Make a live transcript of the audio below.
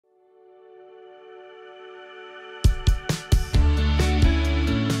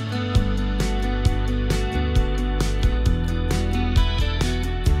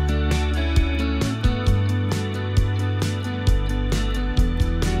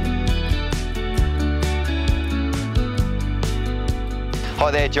Hi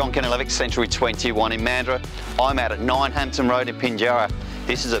there, Jon Kenny-Levick, Century 21 in Mandurah. I'm out at 9 Hampton Road in Pinjarra.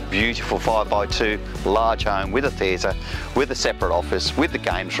 This is a beautiful 5x2 large home with a theatre, with a separate office, with the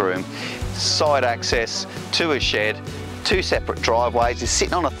games room, side access to a shed, 2 separate driveways. It's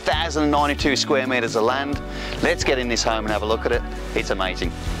sitting on 1,092 square metres of land. Let's get in this home and have a look at it. It's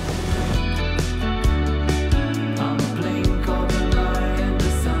amazing.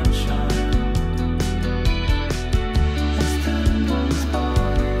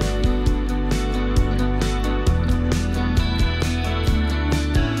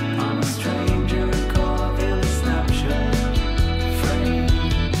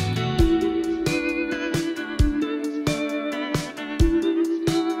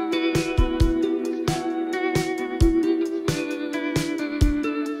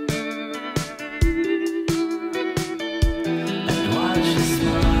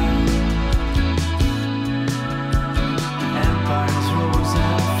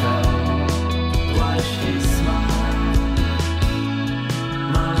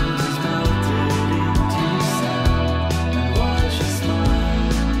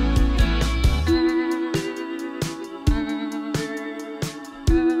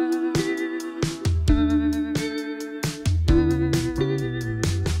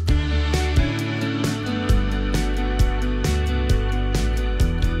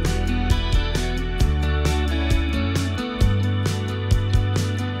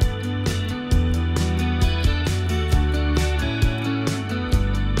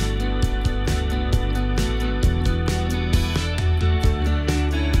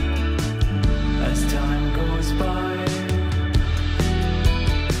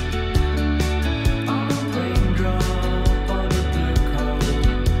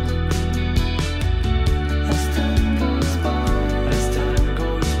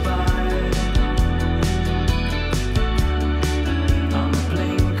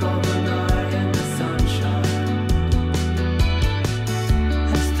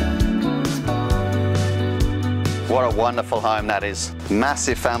 What a wonderful home that is.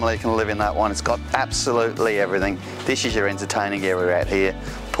 Massive family can live in that one. It's got absolutely everything. This is your entertaining area out here.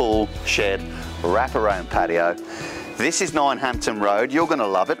 Pool, shed, wraparound patio. This is 9 Hampton Road. You're going to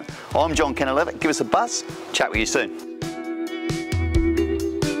love it. I'm Jon Kenny-Levick. Give us a buzz. Chat with you soon.